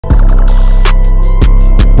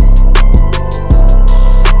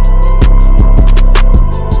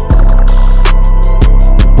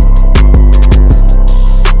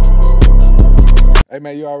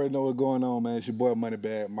man, you already know what's going on, man. It's your boy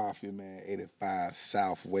MONEYBAG Mafia, man. 85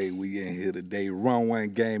 Southway. We in here today. Run one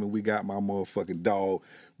game, and we got my motherfucking dog,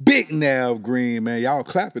 Big NAVV Green, man. Y'all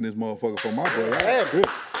clapping this motherfucker for my boy.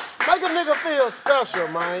 Make a nigga feel special,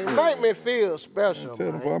 man. Make me feel special,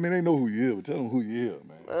 tell man. Them, I mean, they know who you is, but tell them who you is,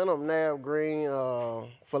 man. Man, I'm NAVV Green,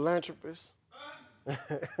 philanthropist.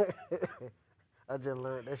 I just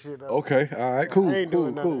learned that shit, though. Okay, all right, cool. I ain't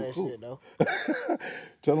doing none of that shit, though.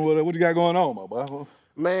 Tell them what you got going on, my boy.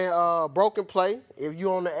 Man, Broken Play. If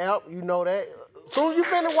you on the app, you know that. As soon as you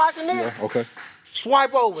finish watching this, yeah, okay.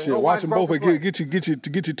 Swipe over. Shit, watch them both. Get you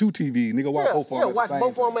two TV. Nigga, watch both of them. Yeah, watch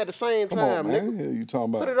both of them at the same time, Come on, man. nigga. Yeah, you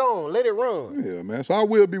talking about? Put it on. Let it run. Yeah, man. So I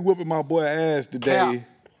will be whooping my boy ass today. Cap.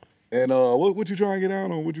 And what you trying to get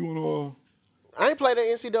out on? What you want to? I ain't played the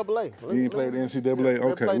NCAA. You ain't played the NCAA? Yeah,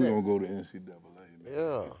 okay, we're gonna go to NCAA. Man.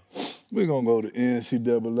 Yeah. We're gonna go to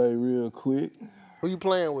NCAA real quick. Who you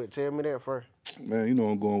playing with? Tell me that first. Man, you know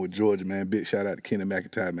I'm going with Georgia, man. Big shout out to Kenny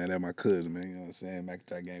McIntyre, man. That's my cousin, man. You know what I'm saying?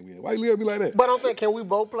 McIntyre gang. Why you look at me like that? But I'm saying, can we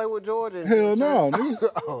both play with Georgia? Hell no,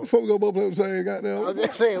 nigga. Before we go both play with the same goddamn. I'm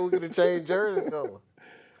just saying we could have changed jersey color.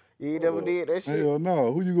 You ain't never did that shit. Hell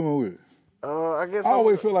no. Who you going with? I guess I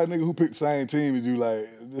always feel like nigga who picked the same team as you, like,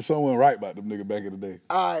 there's someone right about them nigga back in the day.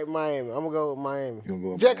 All right, Miami. I'm going to go with Miami. You gonna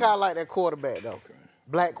go with Just Miami? I like that quarterback, though. Okay.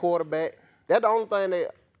 Black quarterback. That's the only thing that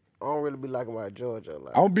I don't really be liking about Georgia.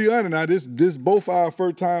 Like. I'm gonna be honest now, this both our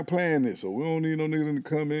first time playing this, so we don't need no nigga to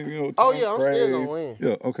come in, you know. Oh, yeah, I'm still going to win.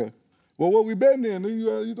 Yeah, okay. Well, what we betting then? You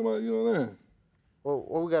talking about, you know what I'm saying? Well,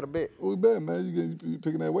 what we got to bet? What we betting, man? You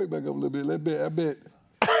picking that weight back up a little bit. I bet.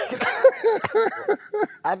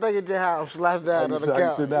 I think it's just how I'm slouched down on the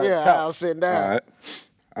couch. Yeah, how I'm sitting down. All right.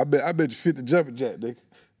 I bet you 50 jumping jack, nigga.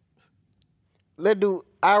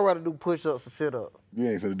 I'd rather do push-ups or sit-ups. You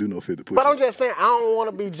ain't finna do no 50 push-ups. But I'm just saying, I don't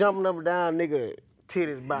want to be jumping up and down, nigga,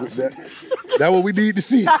 titties bouncing. That's what we need to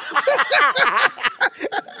see.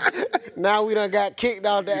 Now we done got kicked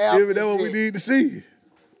out the app. That's what we need to see.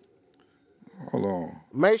 Hold on.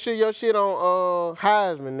 Make sure your shit on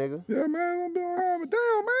Heisman, nigga. Yeah, man, I'm gonna be on Heisman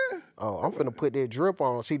down, man. Oh, I'm finna put that drip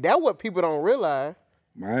on. See, that's what people don't realize.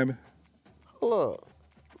 Miami. Hold up.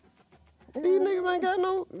 These niggas ain't got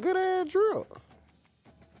no good ass drip.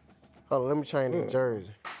 Hold on, let me change the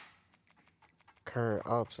jersey. Current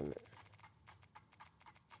alternate.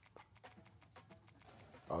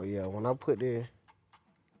 Oh yeah, when I put that.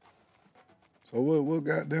 So what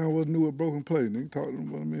goddamn what's new with Broken Play? Nigga, talk to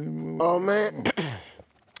them about me. Oh man,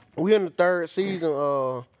 we in the third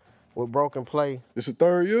season with Broken Play. It's the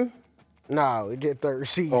third year? No, it's just third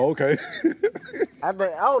season. Oh, okay. I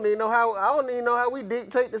don't even know how we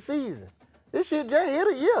dictate the season. This shit just hit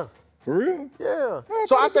a year. For real? Yeah.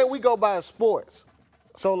 So I think we go by sports.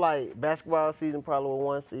 So like basketball season probably with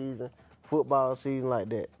one season, football season like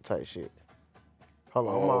that type shit. Hold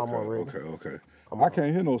on, I'm almost ready. Okay. I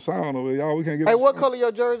can't hear no sound over here, y'all. We can't get. Hey, what color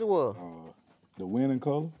your jersey was? The winning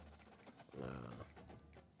color.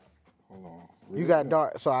 Hold on. You got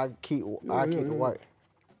dark, so I keep the white.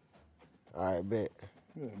 All right, bet.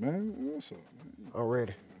 Yeah, man. What's up, man? I'm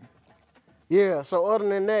ready. Yeah, so other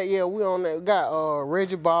than that, yeah, we on that. We got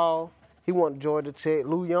Reggie Ball. He went to Georgia Tech.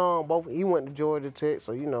 Lou Young, he went to Georgia Tech,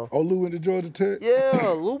 so you know. Oh, Lou went to Georgia Tech? Yeah,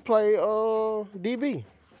 Lou played DB.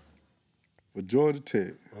 For Georgia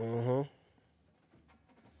Tech. Mm-hmm.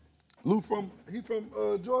 Lou from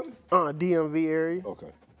Georgia? DMV area.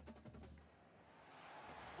 Okay.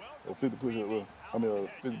 Oh, 50 push-up, bro.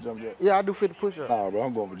 50 jump jack. Yeah, I do 50 push-ups. Nah, bro,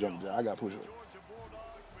 I'm going for jump jack. I got push-up.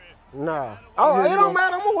 Nah. Oh, it don't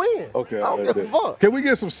matter. I'm gonna win. Okay. I don't give a fuck. Can we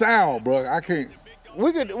get some sound, bro? I can't.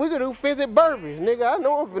 We could do 50 burpees, nigga. I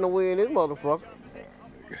know I'm finna win this motherfucker.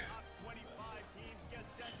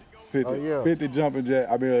 50 jumping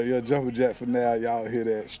jack. Your jumping jack for now. Y'all hear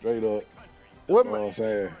that straight up. What you know what I'm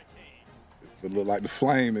saying? It look like the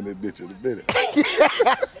flame in this bitch in the minute.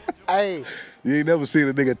 Hey. You ain't never seen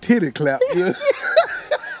a nigga titty clap.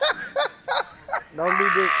 Don't be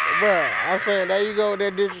this, bruh. I'm saying, there you go with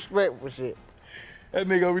that disrespectful shit. That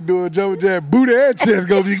nigga gonna be doing jumping jack, booty and chest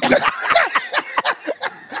gonna be.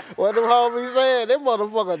 What them homies saying? That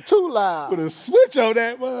motherfucker too loud. Put a switch on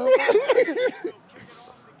that motherfucker.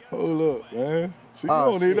 Hold up, man. See, you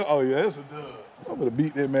don't need no. Oh yeah, that's a dub. I'm gonna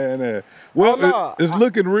beat that man ass. Well, it's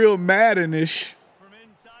looking real Madden-ish.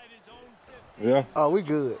 Yeah. Oh, we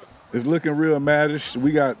good. It's looking real Madden-ish.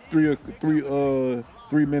 We got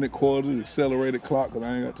three-minute quarters, accelerated clock, because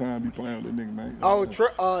I ain't got time to be playing with that nigga, man. Oh,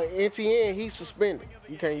 NTN, he's suspended.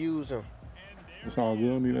 You can't use him. It's all good. I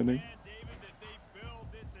don't need that nigga.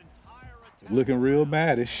 Looking real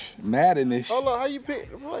Madden-ish. Hold on, how you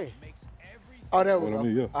pick the play? Oh, that was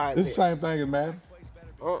yeah. All right, this is the same thing as Madden.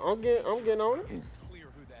 I'm getting on it.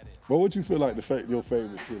 But what you feel like your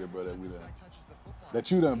favorite city, bro, that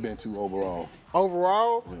you done been to overall?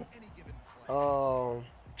 Overall, Yeah.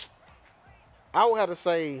 I would have to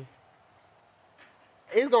say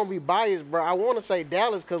it's gonna be biased, bro. I want to say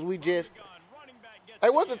Dallas because we just. Hey,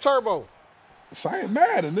 what's the turbo? Same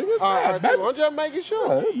Madden, nigga. All right, Madden. I'm just making sure.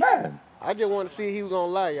 Yeah, it's Madden. I just want to see if he was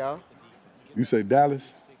gonna lie, y'all. You say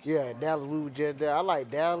Dallas? Yeah, Dallas. We were just there. I like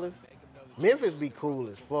Dallas. Memphis be cool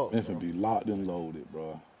as fuck. Memphis be locked and loaded,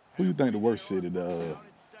 bro. Who you think the worst city?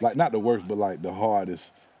 Like not the worst, but like the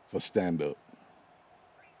hardest for stand up?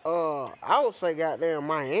 I would say goddamn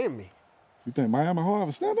Miami. You think Miami hard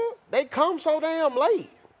for stand up? They come so damn late.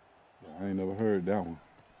 I ain't never heard that one.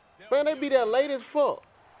 Man, they be there late as fuck.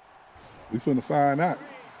 We finna find out.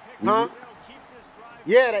 Huh?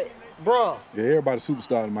 Yeah, bruh. Yeah, everybody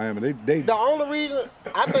superstar in Miami. They. The only reason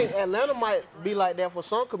I think Atlanta might be like that for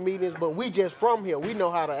some comedians, but we just from here. We know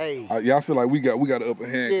how to age. Yeah, I feel like we got the upper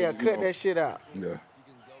hand. Yeah, cut that shit out. Yeah.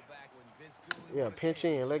 Yeah, pinch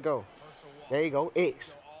in, let go. There you go,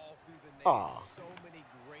 X. Aw.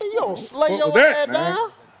 You don't slay your ass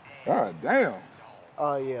down? God damn.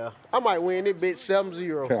 Oh, yeah. I might win this bitch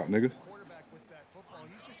 7-0. Count, nigga.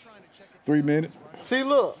 3 minutes. See,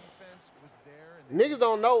 look. Niggas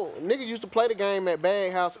don't know. Niggas used to play the game at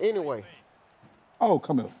Bag House anyway. Oh,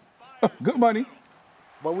 come here. Good money.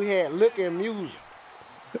 But we had liquor and music.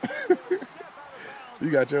 You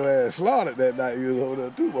got your ass slaughtered that night you was over there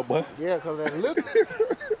too, my boy. Yeah, because that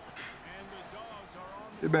liquor.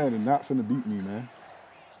 This man is not finna beat me, man.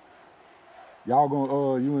 Y'all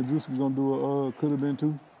gonna, you and Juicy gonna do a could have been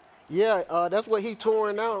too? Yeah, that's what he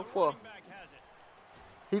touring out for.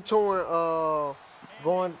 He touring,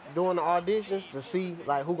 doing the auditions to see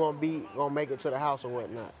like who gonna make it to the house or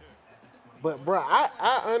whatnot. But bro,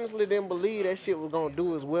 I honestly didn't believe that shit was gonna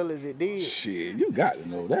do as well as it did. Shit, you got to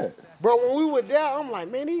know that. Bro, when we were there, I'm like,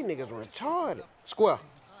 man, these niggas retarded. Square,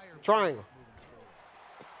 triangle.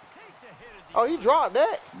 Oh, he dropped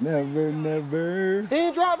that. Never, never. He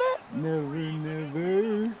didn't drop that? Never,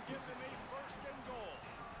 never.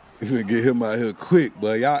 You finna get him out here quick,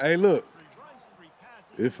 but y'all, hey, look.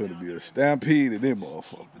 It's finna be a stampede in them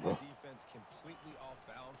motherfuckers, bro.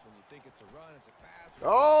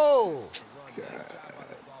 Oh.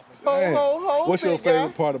 God. Ho, what's your big favorite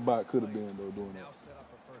guy. part about could have been though doing that?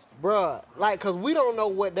 Bruh, like, cause we don't know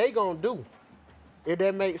what they gonna do. If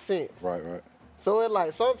that makes sense. Right, right. So it's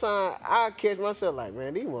like sometimes I catch myself like,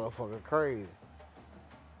 man, these motherfuckers crazy.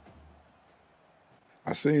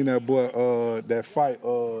 I seen that boy, that fight,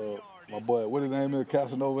 my boy, what his name is,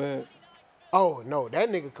 Casanova had? Oh no, that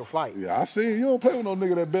nigga could fight. Yeah, I seen you don't play with no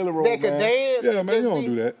nigga that belly roll, That could man. dance Yeah, and man, you just don't be-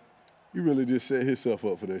 do that. You really just set himself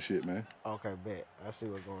up for that shit, man. Okay, bet. I see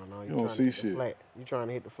what's going on. You don't trying to see hit the shit. flat. You trying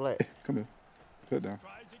to hit the flat. Come here. Sit down.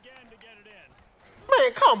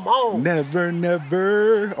 Man, come on. Never,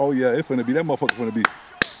 never. Oh, yeah, it's finna be. That motherfucker finna be.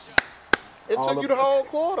 It all took up- you the whole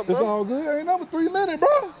quarter, It's bro. all good. Ain't number 3 minutes,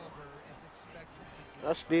 bro.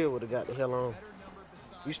 I still would have got the hell on.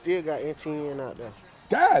 You still got NTN out there.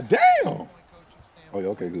 God damn. Oh, yeah,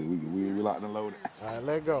 okay, good. We locked and loaded. All right,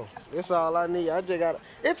 let go. That's all I need. I just got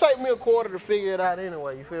it take me a quarter to figure it out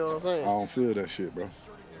anyway. You feel what I'm I saying? don't feel that shit, bro.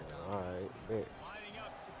 All right, bet.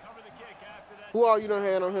 Who all you done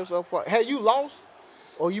had on here so far? Have you lost?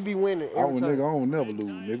 Or you be winning I every time? don't never lose,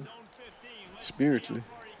 nigga. Spiritually.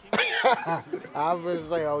 I was gonna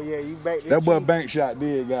say, oh yeah, you back That boy Bank Shot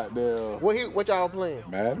did got there. What y'all playing?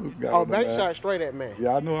 Man, we got Oh, him, Bank man. Shot straight at man.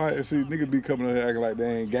 Yeah, I know. I see niggas be coming up here acting like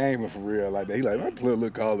they ain't gaming for real like that. He like, I play a little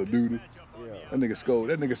Call of Duty. Yeah. That nigga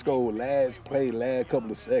scored last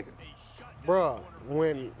couple of seconds. Bruh,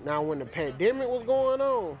 when the pandemic was going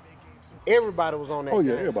on, everybody was on that. Oh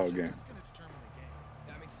yeah, game. everybody game.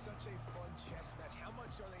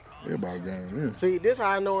 Everybody game, yeah. See, this how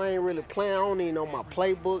I know I ain't really playing. I don't even know my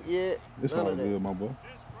playbook yet. It's None all of that. good, my boy.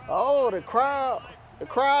 Oh, the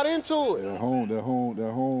crowd into it. That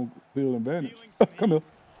home field advantage. Come here.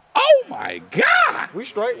 Oh my God! We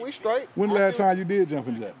straight. When the last time you did jump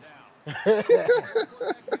in jacks?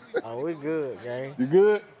 Oh, we good, gang. You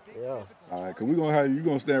good? Yeah. All right, cause we gonna have you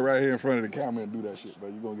gonna stand right here in front of the camera and do that shit, bro.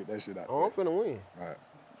 You gonna get that shit out. Oh, I'm finna win. All right.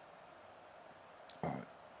 All right.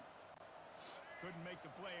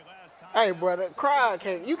 Hey, bro, the crowd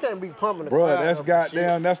you can't be pumping the Bro, crowd. that's up and shit.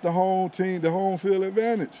 goddamn. That's the home team, the home field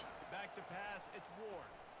advantage.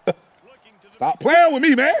 Stop playing with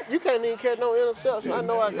me, man. You can't even catch no interception. I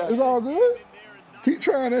know I got It's you. all good. Keep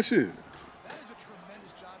trying that shit.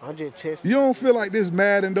 I'm just testing You don't feel like this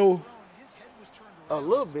Madden though? a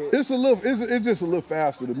little bit. It's just a little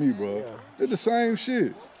faster to me, bro. Yeah. It's the same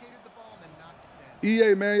shit.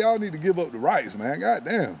 EA, man, y'all need to give up the rights, man.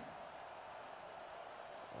 Goddamn.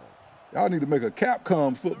 Y'all need to make a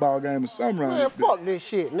Capcom football game or something around Man, this fuck this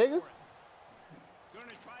shit, nigga.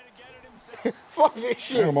 Fuck this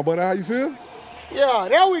shit. Damn, my buddy, how you feel? Yeah,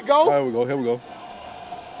 there we go. There we go, here we go.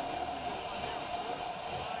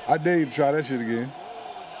 I dare you to try that shit again.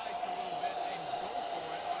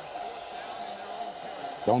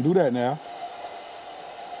 Don't do that now.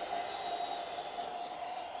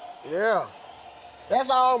 Yeah. That's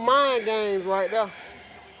all mind games right there.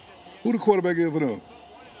 Who the quarterback is for them?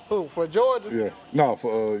 Who, for Georgia? Yeah. No,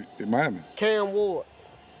 for Miami. Cam Ward.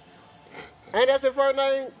 Ain't that his first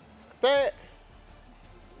name? That?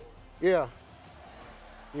 Yeah.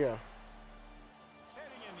 Yeah.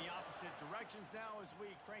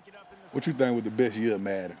 What you think was the best year of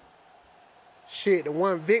Madden? Shit, the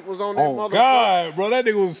one Vic was on that Oh, motherfucker. God, bro, that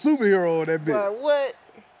nigga was a superhero on that bitch. But what?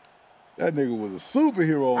 That nigga was a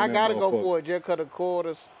superhero on I that gotta go motherfucker. for it, just cut the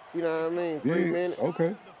quarters, you know what I mean? 3 minutes.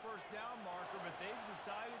 Okay.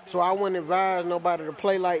 So I wouldn't advise nobody to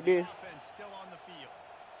play like this.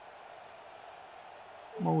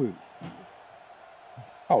 Come on with it.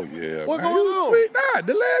 Oh, yeah, What man. going You on? sweet night,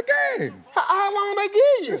 the last game. How long they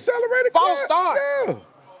give you? Accelerated False clap. start. Yeah.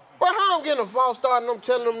 Well, how I'm getting a false start and I'm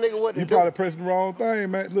telling them nigga what to You do? probably pressing the wrong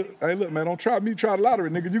thing, man. Look, hey, look, man, don't try me, try the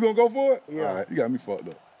lottery, nigga. You gonna go for it? Yeah. All right, you got me fucked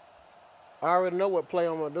up. I already know what play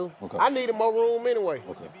I'm gonna do. Okay. I needed more room anyway.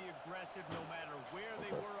 Okay.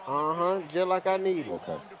 Just like I needed.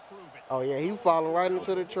 Okay. Oh yeah, he falling right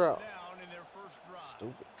into the trap.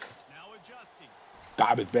 Stupid.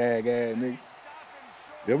 Garbage bag ass nigga.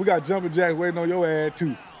 Yeah, we got jumping jacks waiting on your ass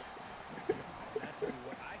too.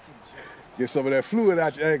 Get some of that fluid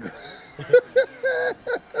out your ankle.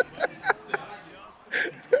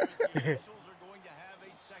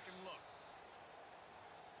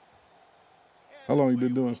 How long you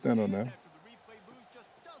been doing stand-up now?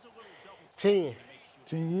 10.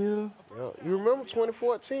 10 years. Yeah. You remember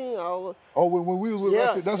 2014? Oh, when we was with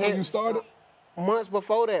Ratchet, that's when you started? Months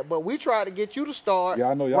before that, but we tried to get you to start. Yeah,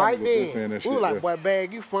 I know y'all right niggas been then. saying that We shit, were like, yeah. boy,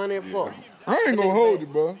 Bag, you funny as fuck. I ain't gonna hold you,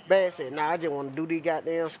 bro. Bag said, nah, I just want to do these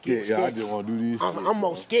goddamn skits. Yeah, I just want to do these. I'm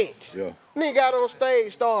more sketch. Yeah. Nigga got on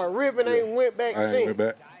stage, started ripping, ain't went back I ain't since. went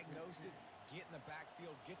back.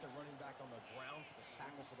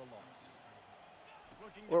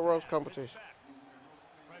 What roast competition?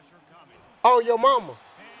 Oh, your mama.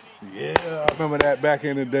 Yeah, I remember that back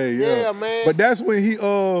in the day. Yeah, man. But that's when he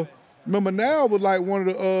remember now was like one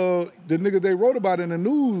of the niggas they wrote about in the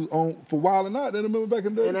news for Wild Out. They remember back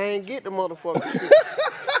in the day. And I ain't get the motherfucker shit.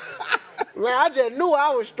 Man, I just knew I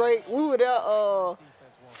was straight. We were there,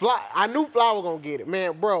 Fly. I knew Fly was gonna get it,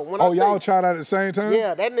 man, bro. When Oh, I tell y'all you, tried out at the same time?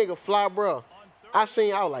 yeah, that nigga Fly, bro. I was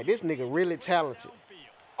like, this nigga really talented.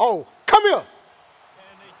 Oh, come here.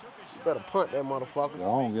 You better punt that motherfucker. I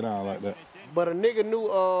don't get on like that. But a nigga knew,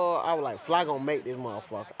 I was like, Fly gonna make this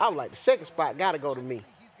motherfucker. I was like, the second spot gotta go to me.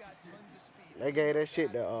 They gave that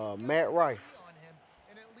shit to Matt Wright.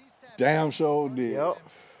 Damn sure did. Yep.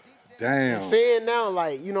 Damn. Saying now,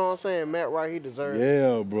 like, you know what I'm saying, Matt Wright, he deserves it.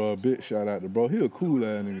 Yeah, bro. Big shout out to bro. He a cool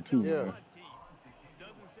ass nigga too, Yeah. man.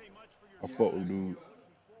 I fuck with dude.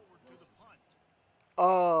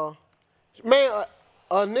 Man,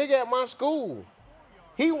 a nigga at my school,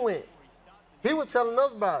 he went. He was telling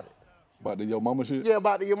us about it. About the Yo Mama shit? Yeah,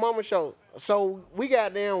 about the Your Mama show. So we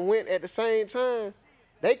got down, went at the same time.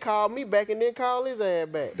 They called me back and then called his ass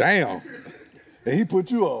back. Damn. And he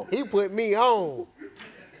put you on. He put me on.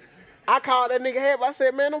 I called that nigga Heb. I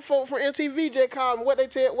said, man, them folk from MTV just called me. What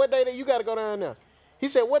day you gotta go down there? He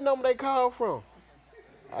said, what number they called from?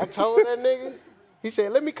 I told that nigga. He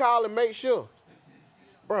said, let me call and make sure.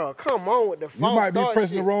 Bro, come on with the phone. You might be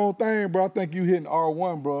pressing shit. the wrong thing, bro. I think you hitting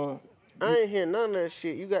R1, bro. I ain't hear none of that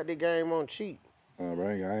shit. You got the game on cheap. Bro,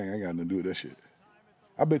 I ain't got nothing to do with that shit.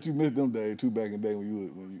 I bet you missed them days too back in the day when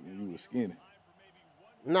you were skinny.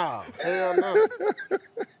 Nah, hell no.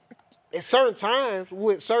 At certain times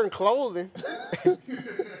with certain clothing.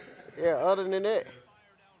 Yeah, other than that.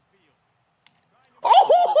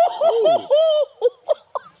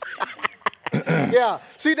 Yeah,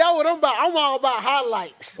 see, that's what I'm about. I'm all about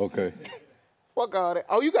highlights. Okay. Fuck all that.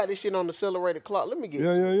 Oh, you got this shit on the accelerated clock. Let me get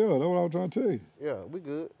Yeah. you. That's what I was trying to tell you. Yeah, we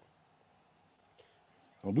good.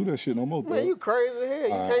 Don't do that shit no more, bro. Man, you crazy as hell. You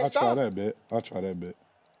can't I'll stop. try that bet. I'll try that bet.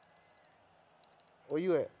 Where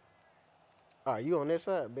you at? All right, you on that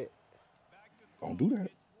side, bet. Don't do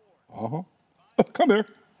that. Uh-huh. Come here.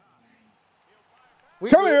 We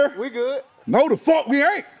Come good. here. We good. No, the fuck we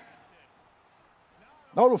ain't.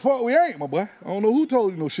 No, the fuck we ain't, my boy. I don't know who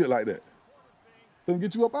told you no shit like that. Gonna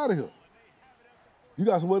get you up out of here. You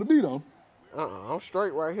got somewhere to be, though. I'm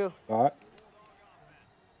straight right here. All right.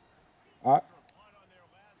 All right.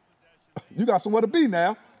 You got somewhere to be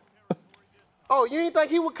now. Oh, you didn't think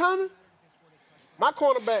he was coming? My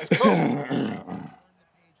cornerback's coming.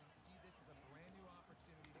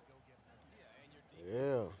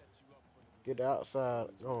 Yeah. Get the outside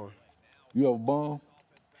going. You ever bomb?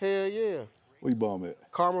 Hell yeah. Where you bomb at?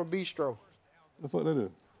 Karma Bistro. The fuck that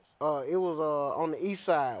is? It was on the east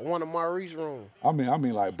side, one of Maurice's rooms. I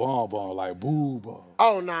mean like bomb, like boo bomb.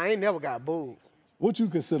 Oh, nah, I ain't never got booed. What you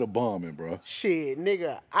consider bombing, bro? Shit,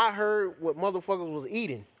 nigga, I heard what motherfuckers was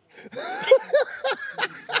eating.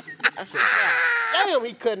 I said, God damn,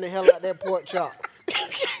 he cutting the hell out that pork chop.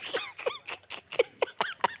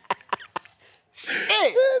 Shit.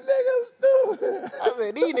 That nigga stupid. I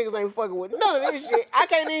said, these niggas ain't fucking with none of this shit. I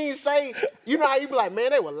can't even say, you know how you be like,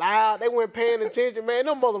 man, they were loud, they weren't paying attention, man.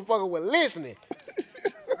 Them motherfuckers were listening.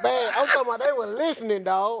 Man, I'm talking about they were listening,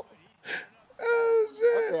 dog. Oh, shit.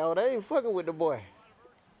 I said, oh, they ain't fucking with the boy.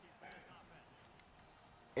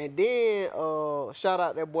 And then, shout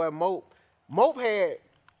out that boy Mope.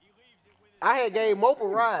 I had gave Mope a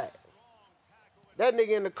ride. That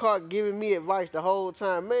nigga in the car giving me advice the whole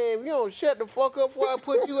time. Man, you don't shut the fuck up before I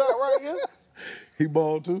put you out right here. He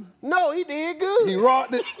balled too? No, he did good. He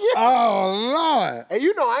rocked it? Yeah. Oh, Lord. And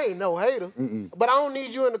you know I ain't no hater. But I don't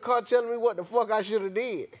need you in the car telling me what the fuck I should have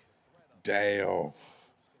did. Damn.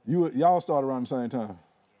 Y'all started around the same time?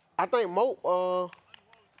 I think Mope, Oh,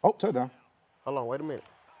 touchdown. hold on, wait a minute.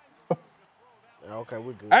 Okay,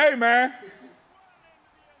 we good. Hey, man.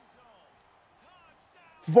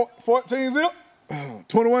 14 zip,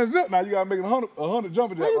 21 zip. Now you got to make it 100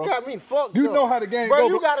 jumper jack, Man, you bro. got me fucked You up. know how the game bro,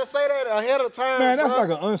 go. You got to say that ahead of time, Man, that's bro. like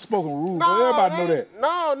an unspoken rule, bro. Everybody know that.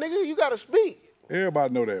 No, nigga, you got to speak.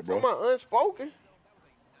 Everybody know that, bro. I'm not unspoken.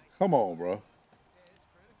 Come on, bro.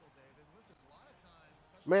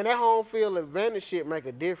 Man, that home field advantage shit make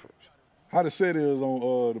a difference. How the set is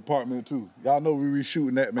on Department 2? Y'all know we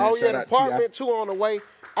reshooting that, man. Oh, Shout yeah, out Department 2 on the way.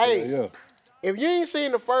 Hey, Yeah. if you ain't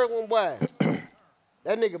seen the first one, boy,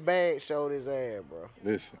 that nigga bag showed his ass, bro.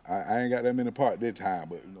 Listen, I ain't got that many parts this time,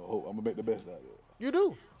 but, you know, hope I'm going to make the best out of it. You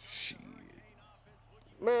do. Shit.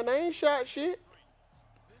 Man, they ain't shot shit.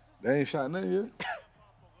 They ain't shot nothing yet?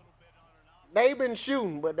 They been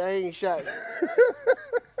shooting, but they ain't shot shit.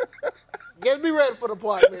 Get me ready for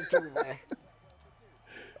Department 2, man.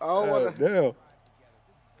 Oh, Damn.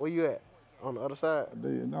 where you at? On the other side?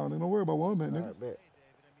 No, they don't worry about one man, All nigga. right, bet.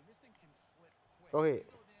 Go ahead.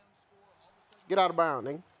 Get out of bounds,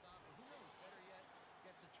 nigga.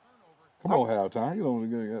 Come on, halftime. Get on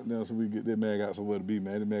the down so we get that man got somewhere to be,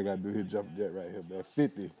 man. That man got to do his jump jack right here, man.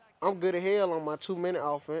 50. I'm good as hell on my 2-minute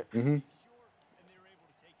offense.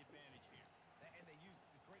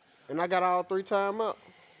 And I got all 3 timeouts.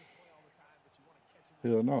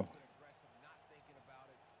 Hell no.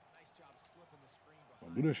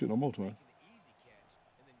 Don't do that shit no more, man.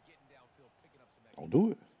 Don't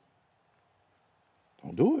do it.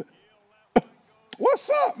 Don't do it. What's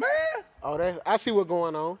up, man? Oh, I see what's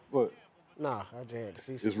going on. What? Nah, I just had to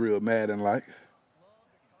see something. It's real mad and like.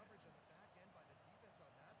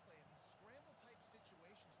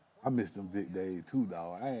 I miss them big days too,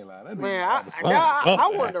 dog. I ain't lying. That Man, nigga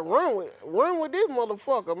I wanted to run with this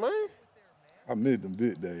motherfucker, man. I miss them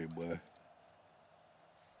big days, boy.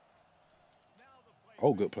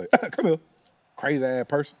 Oh, good play. Come here. Crazy ass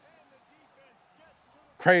person.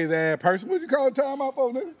 Crazy ass person. What you call a timeout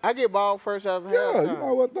for, nigga? I get ball first out of the Yeah, halftime. you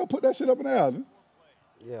know what? Don't put that shit up in the air, nigga.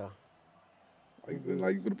 Yeah.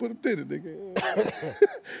 Like you finna put a titty, nigga.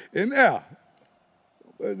 In the air.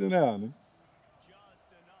 Put it in the air, nigga.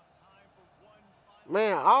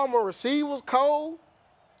 Man, all my receivers cold.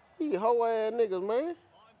 These hoe ass niggas, man.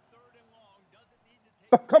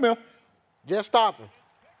 Come here. Just stop him.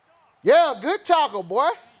 Yeah, good tackle, boy.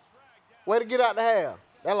 Way to get out the half.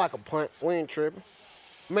 That like a punt. We ain't tripping.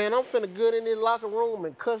 Man, I'm finna good in this locker room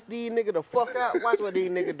and cuss these niggas the fuck out. Watch what these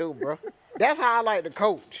niggas do, bro. That's how I like to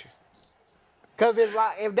coach. Cause if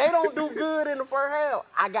they don't do good in the first half,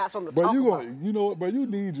 I got something to talk about. You know what, bro? You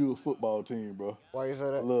need you a football team, bro. Why you say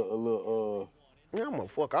that? A little. Yeah, I'm gonna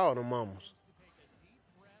fuck all them mamas.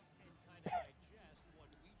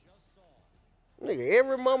 Nigga,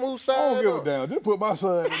 every mama who I signed don't up. give a damn. Just put my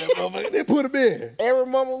son in that motherfucker. They put him in. Every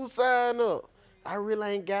mama who signed up. I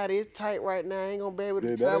really ain't got it. It's tight right now. I ain't gonna be able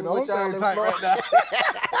to travel with y'all in tight Florida. right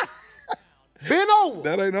now. Bend over.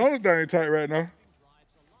 That ain't the only thing tight right now.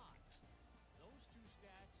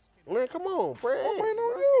 Man, come on, Fred. I'm waiting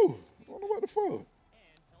on you. I don't know what the fuck.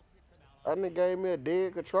 That nigga gave me a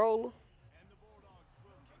dead controller.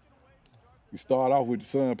 You start off with your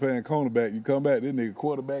son playing cornerback. You come back, this nigga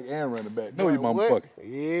quarterback and running back. No, you What? motherfucker.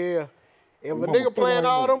 Yeah. If a mama nigga fuck playing out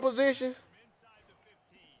all your them positions,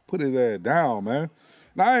 Put his ass down, man.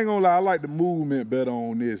 Now, I ain't gonna lie. I like the movement better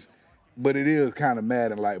on this. But it is kind of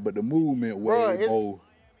mad and like, but the movement way Bruh, more.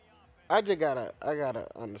 I gotta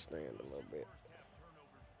understand a little bit.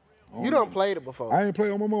 You done played it before. I ain't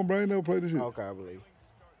played on my mom, bro. I ain't never played this shit. Okay, I believe.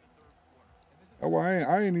 That's why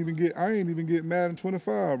I ain't even get Madden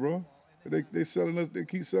 25, bro. They keep selling us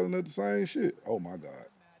the same shit. Oh my God.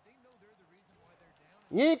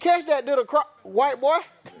 You ain't catch that little white boy?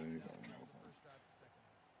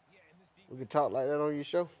 We can talk like that on your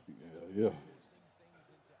show. Yeah.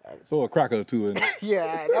 Throw a cracker or two in there.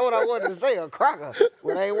 Yeah, that's what I wanted to say, a cracker.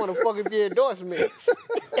 When I ain't want to fucking be endorsements.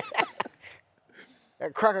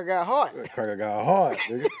 That cracker got hot. That cracker got hard,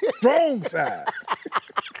 nigga. Strong side.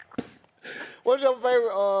 What's your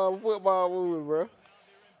favorite football movie, bro?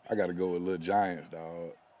 I gotta go with Little Giants,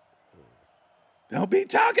 dog. Don't be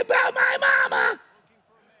talking about my mama.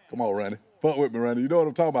 Come on, Ronnie. Fuck with me, Ronnie. You know what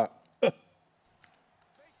I'm talking about.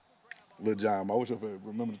 Little Giant. What's your favorite?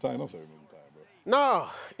 Remember the time? Don't say remember the time, bro. No,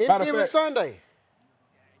 Any Given Sunday.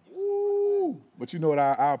 Ooh. But you know what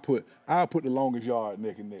I'll put the longest yard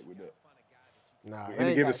neck and neck with that. Nah,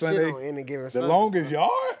 Any Given Sunday. Any Given The Sunday. longest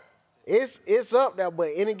yard? It's up there, but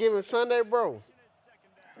Any Given Sunday, bro.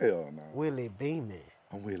 Hell no. Willie Beeman.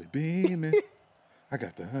 I'm Willie Beeman. I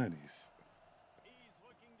got the honeys.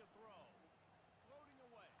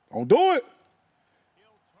 Don't do it.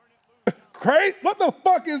 Crazy. What the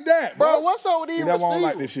fuck is that, bro? Bro, what's up with these receivers? I don't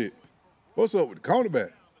like this shit. What's up with the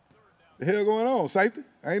cornerback? The hell going on? Safety?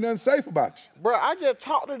 Ain't nothing safe about you. Bro, I just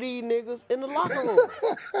talked to these niggas in the locker room.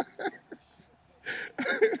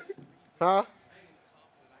 Huh?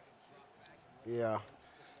 Yeah.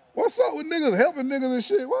 What's up with niggas helping niggas and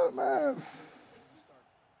shit? What, man?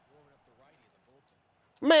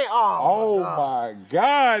 Man, oh my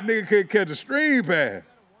God, nigga couldn't catch a stream pass.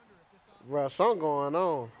 Bro, something going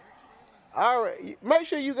on. All right, make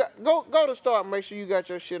sure you got go to start. Make sure you got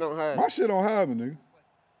your shit on high. My shit on high, nigga.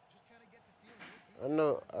 I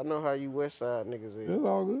know how you West Side niggas is. It's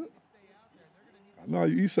all good. I know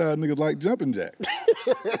you East Side niggas like jumping jacks.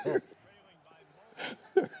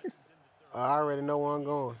 I already know where I'm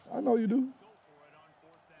going. I know you do.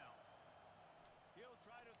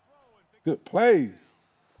 Good play.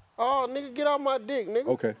 Oh, nigga, get off my dick, nigga.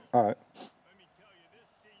 Okay, all right.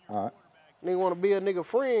 All right. Nigga want to be a nigga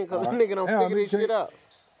friend because the nigga don't figure this shit out.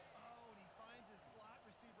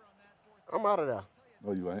 I'm out of there.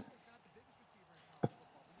 No, you ain't.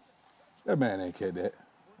 That man ain't catch that.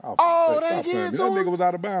 Oh, they get into That him? nigga was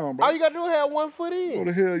out of bounds, bro. All you got to do is have 1 foot in. What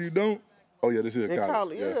the hell you don't? Oh, yeah, this is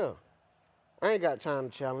college. Yeah. I ain't got time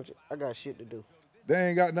to challenge it. I got shit to do. They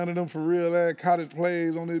ain't got none of them for real ass college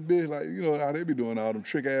plays on this bitch. Like, you know how they be doing all them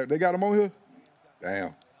trick ass. They got them on here?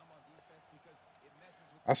 Damn.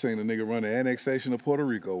 I seen a nigga run the annexation of Puerto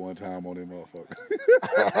Rico one time on that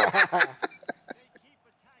motherfucker.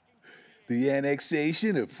 The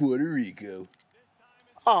annexation of Puerto Rico.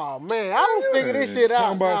 Oh, man, I don't figure this shit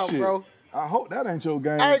out now, shit. bro. I hope that ain't your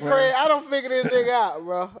game Hey, plan. Craig, I don't figure this nigga out,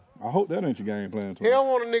 bro. I hope that ain't your game plan. He don't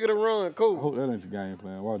want a nigga to run, cool. I hope that ain't your game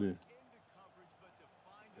plan. Why did?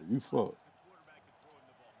 You fucked.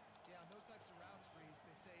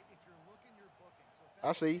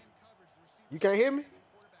 I see. You can't hear me?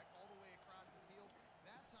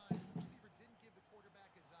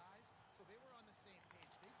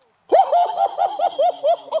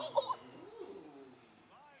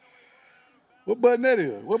 What button that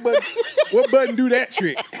is? What button do that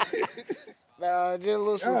trick? Nah, just a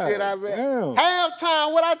little some shit I bet. Damn.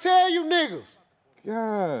 Halftime, what I tell you niggas?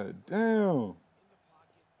 God damn.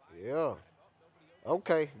 Yeah.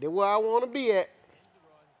 Okay, that's where I want to be at.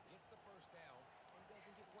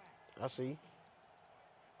 I see.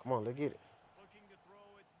 Come on, let's get it.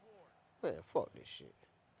 Man, fuck this shit.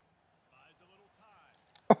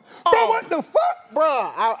 Bro, what the fuck? Bruh,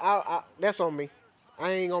 I that's on me.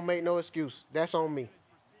 I ain't gonna make no excuse. That's on me. Man,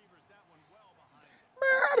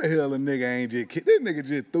 how the hell a nigga ain't just kick? This nigga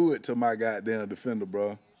just threw it to my goddamn defender,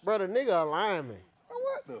 bro. Bro, the nigga a lineman.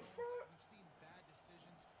 What the fuck?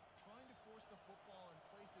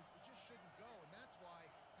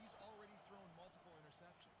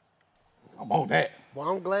 I'm on that. Well,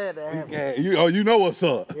 I'm glad that happened. Yeah, you know what's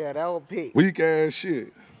up. Yeah, that was pick. Weak ass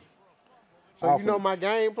shit. So you know my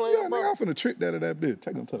game plan, Yeah, bro? nigga, I'm finna trick that of that bitch.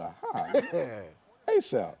 Take him to the high.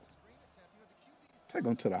 ASAP. Take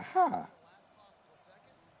him to the high.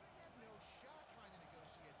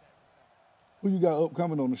 Who you got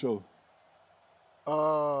upcoming on the show?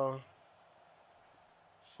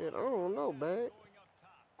 Shit, I don't know, man.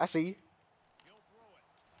 I see you.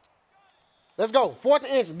 Let's go. 4th and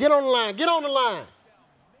inch. Get on the line. Get on the line.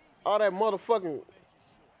 All that motherfucking.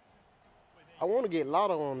 I want to get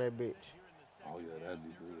Lotto on that bitch. Oh, yeah, that'd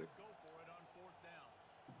be good.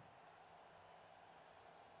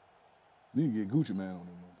 Need to get Gucci Man on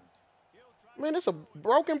them. Man, it's a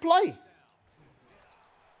broken play.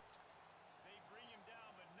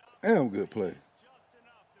 Damn good play.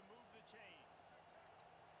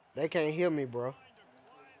 They can't hear me, bro.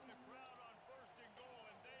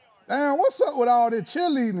 Damn, what's up with all that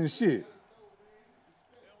cheerleading and shit?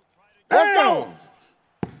 Let's go.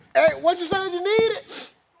 Hey, what you said you needed?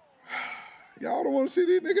 Y'all don't want to see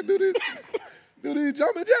these niggas do this, do these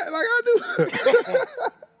jumping jacks like I do.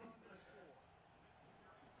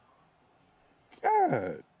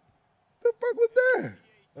 God, the fuck was that?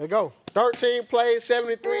 There you go. 13 plays,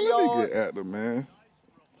 73 Man, yards. let me get at them, man.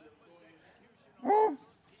 Huh?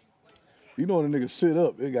 You know when the nigga sit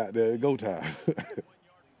up, it got that go time.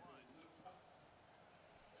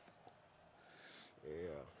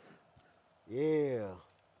 Yeah.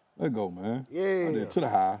 Let's go, man. Yeah. To the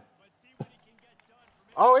high.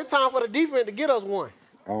 Oh, it's time for the defense to get us one.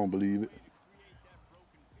 I don't believe it.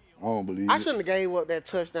 I shouldn't have gave up that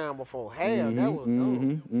touchdown before. Hell, that was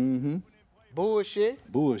dumb.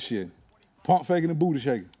 Bullshit. Bullshit. Pump faking and booty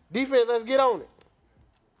shaking. Defense, let's get on it.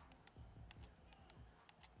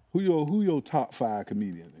 Who your top 5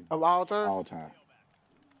 comedian? Of all time? All time.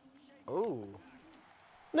 Ooh.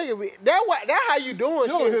 Nigga, that how you doing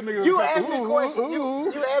shit. You ask me questions. You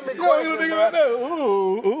ask me questions. Nigga right there.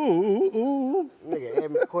 Ooh. Nigga ask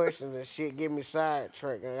me questions and shit, give me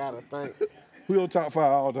sidetrack. I gotta think. Who your top 5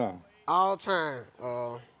 all time? All time.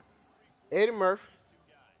 Eddie Murphy.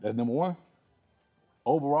 That's number 1.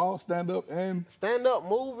 Overall, stand up and stand up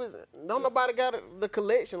movies. Don't nobody got the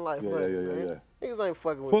collection like that. Yeah. Niggas ain't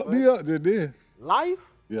fucking with. Fuck me up, just did. Life.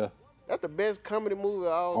 Yeah. That's the best comedy movie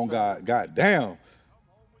of all time. God damn.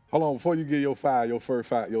 Hold on, before you get your 5, your first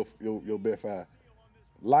 5, your best 5.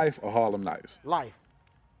 Life or Harlem Nights? Life.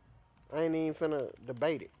 I ain't even finna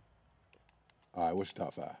debate it. All right, what's your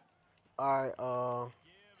top 5? All right,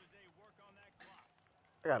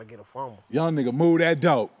 I gotta get a fumble. Young nigga, move that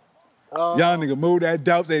dope. Young nigga, move that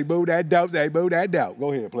dope. They move that dope. They move that dope.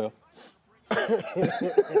 Go ahead, player.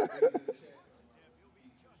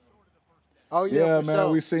 Oh, yeah, for man, sure.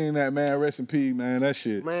 we seen that, man. Rest in peace, man. That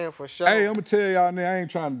shit. Man, for sure. Hey, I'm going to tell y'all, I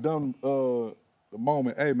ain't trying to dumb the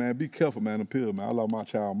moment. Hey, man, be careful, man. The pill, man. I love my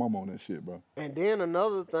child mama on that shit, bro. And then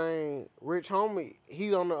another thing, Rich Homie,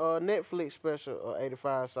 he on the Netflix special,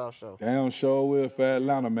 85 South Show. Damn sure will for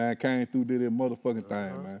Atlanta, man. Came through, did that motherfucking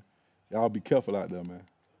thing, man. Y'all be careful out there, man.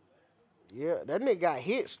 Yeah, that nigga got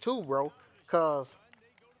hits too, bro. Cause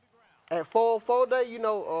at 404 Day, you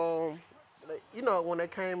know when they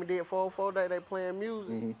came and did 404 Day, they playing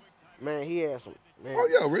music. Man, he had some. Man. Oh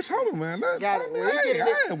yeah, Rich Homie, man. Got it.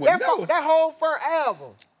 That whole first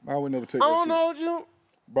album. I would never take. I don't know you,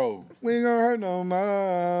 bro. We ain't gonna hurt no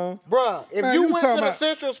more, bruh. If man, you went to the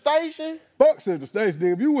Central Station, fuck Central Station,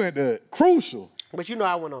 nigga. If you went to Crucial, but you know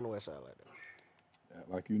I went on the West Side like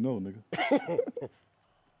that. Like you know, nigga.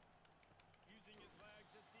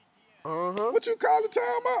 What you call the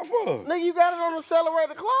time out for? Nigga, you got it on the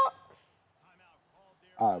accelerator clock.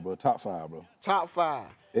 All right, bro. Top 5, bro. Top 5.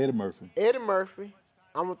 Eddie Murphy.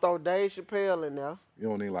 I'm gonna throw Dave Chappelle in there. You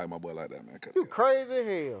don't even like my boy like that, man. You crazy as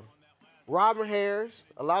hell. Robin Harris.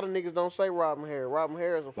 A lot of niggas don't say Robin Harris. Robin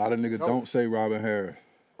Harris a lot of niggas goat. don't say Robin Harris.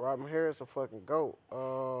 Robin Harris a fucking goat.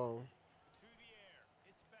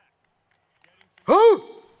 Who?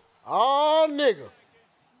 Oh, nigga.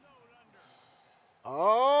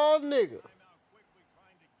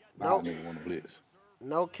 Nah, nigga want to blitz.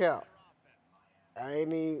 No cap.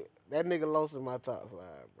 That nigga lost in my top 5,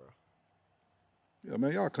 bro. Yeah,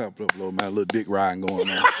 man, y'all clap up a little, man. A little dick riding going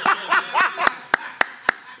on.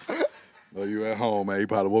 Oh, you at home, man. You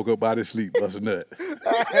probably woke up out of sleep, bust a nut.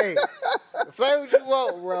 Hey, say what you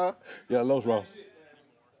want, bro. Yeah, Los Ross.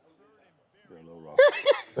 Yeah, Los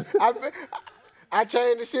Ross. I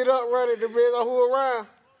changed the shit up running depends on who around.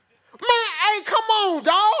 Man, hey, come on,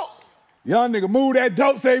 dog. Young nigga, move that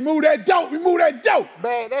dope. Say, move that dope. We move that dope.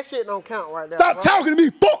 Man, that shit don't count right now. Stop talking to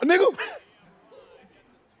me, fuck, nigga.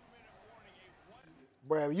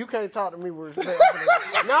 Bro, you can't talk to me with respect.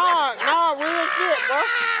 Nah, real shit, bro.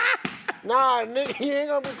 Nah, nigga, you ain't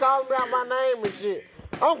gonna be calling me out my name and shit.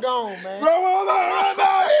 I'm gone, man. Bro, hold on right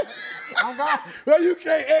now. I'm gone. Bro, you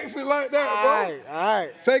can't exit like that, bro. All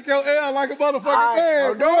right. Take your L like a motherfucking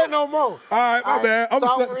man, Don't do it no more. All right, my bad. I'm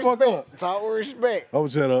gonna shut the fuck up. Talk with respect. I'm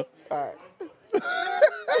gonna shut up. All right.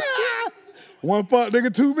 One fuck,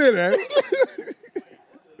 nigga, 2 minutes.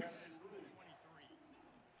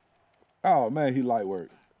 Oh, man, he light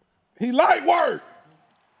work. He light work.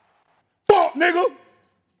 Fuck, nigga.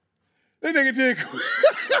 That nigga just quit.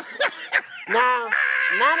 Now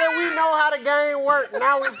that we know how the game works,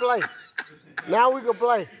 now we play. Now we can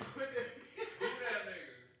play.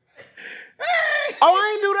 Oh,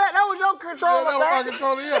 I ain't do that. That was your controller, that was my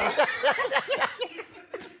controller, yeah.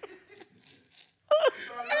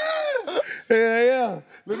 Yeah.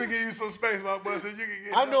 Let me give you some space, my boy, so you can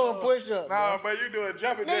get. I'm doing push-ups. Nah, man, you doing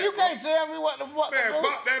jumping jacks. You can't tell me what the fuck Man, to do.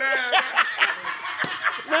 bump that ass.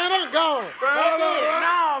 Man, I'm gone.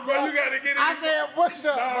 Nah, bro, you gotta get it. I said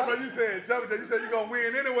push-up. Nah, bro, you said jumping jacks. You said you gonna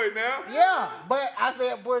win anyway now. Yeah, but I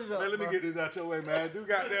said push-up. Man, let me get this out your way, man. You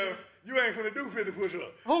goddamn, you ain't finna do 50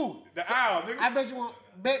 push-ups. Who? The owl, nigga. I bet you won't.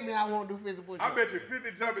 Bet me I won't do 50 push-ups. I bet you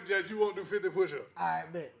 50 jumping jacks, you won't do 50 push-ups. All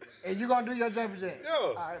right, bet. And you gonna do your jumping jack? Yeah.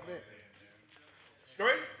 All right, bet.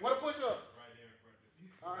 Straight? What push-up?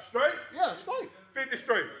 Straight? Yeah, straight. 50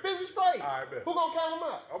 straight. 50 straight. All right, bet. Who gonna count them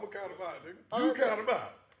out? I'm gonna count them out, nigga. All You right, count them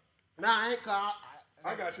out. Nah, I ain't count.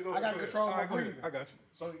 I got you. I got to control my go ahead. breathing. I got you.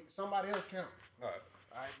 So somebody else count. All right.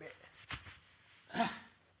 All right, bet.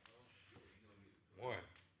 1,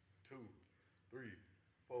 2, 3,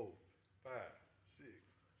 4, 5, 6,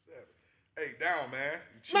 7, 8. Down, man.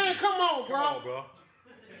 Man, come on, bro. Come on, bro.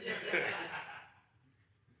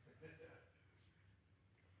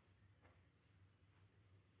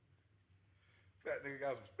 Fat nigga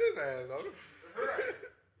got some spit ass on him.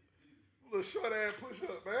 Little short ass push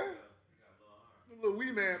up, man. Little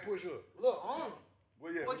wee man push up. Look, on.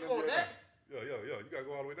 Well, yeah. What you want that? Yeah. You gotta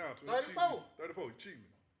go all the way down to 34. 34, you cheating.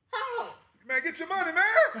 How? Man, get your money, man.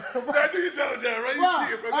 Man, do your job, John, right? You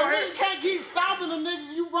cheating, bro. Go I ahead. really can't keep stopping the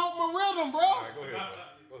nigga. You broke my rhythm, bro. All right, go ahead,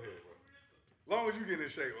 bro. Go ahead, bro. Long as you get in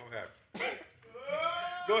shape, I'm happy.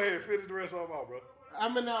 Go ahead, finish the rest of them out, bro.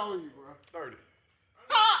 I'm in there with you, bro. 30.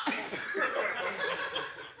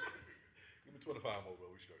 Give me 25 more,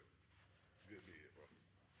 bro. We straight. Good bid, bro.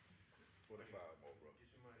 25 more, bro.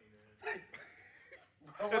 Get your money, man.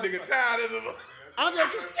 That nigga tired of him. I'm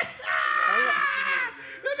just.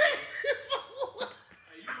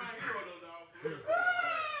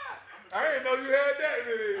 I didn't know you had that in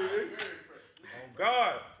it. On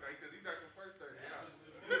God. Because he got the first 30 out.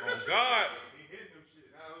 On God. He hitting them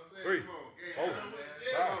shit. 3, 4,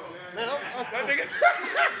 5. That nigga.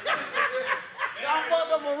 Y'all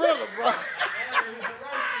fucked up my rhythm, bro.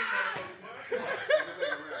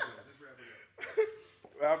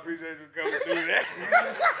 Well, I appreciate you coming through that.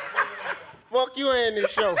 Fuck you in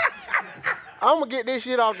this show. I'm gonna get this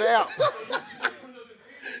shit off the app.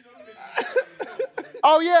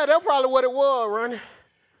 Oh yeah, that's probably what it was, Ronnie.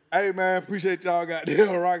 Hey man, appreciate y'all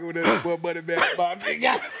goddamn rocking with that boy Money Bag Bobby.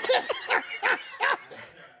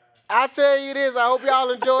 I tell you this, I hope y'all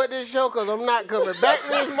enjoyed this show because I'm not coming back to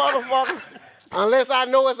this motherfucker unless I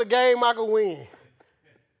know it's a game I can win.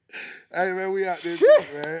 Hey man, we out there,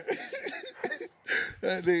 man.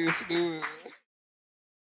 That nigga stupid.